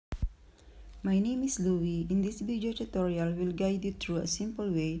My name is Louie. In this video tutorial, we'll guide you through a simple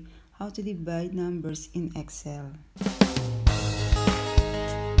way how to divide numbers in Excel.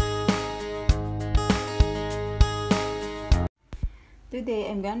 Today,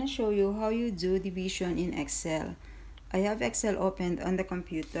 I'm gonna show you how you do division in Excel. I have Excel opened on the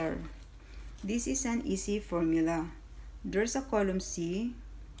computer. This is an easy formula. There's a column C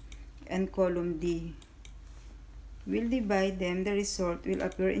and column D. We'll divide them. The result will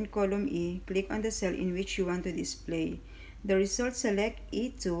appear in column E. Click on the cell in which you want to display. The result, select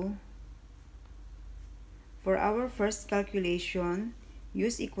E2. For our first calculation,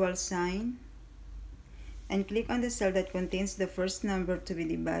 use equal sign and click on the cell that contains the first number to be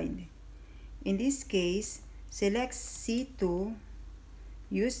divided. In this case, select C2,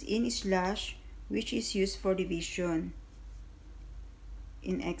 use in slash, which is used for division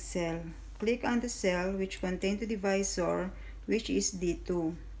in Excel. Click on the cell which contains the divisor, which is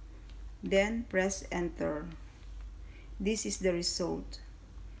D2. Then press enter. This is the result.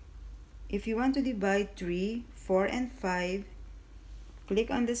 If you want to divide 3, 4, and 5,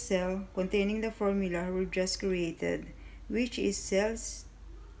 click on the cell containing the formula we just created, which is cells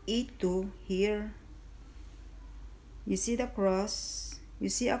E2 here. You see a cross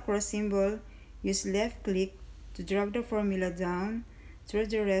symbol. Use left click to drag the formula down through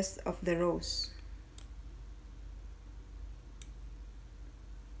the rest of the rows.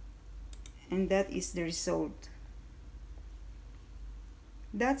 And that is the result.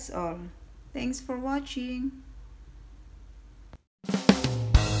 That's all. Thanks for watching.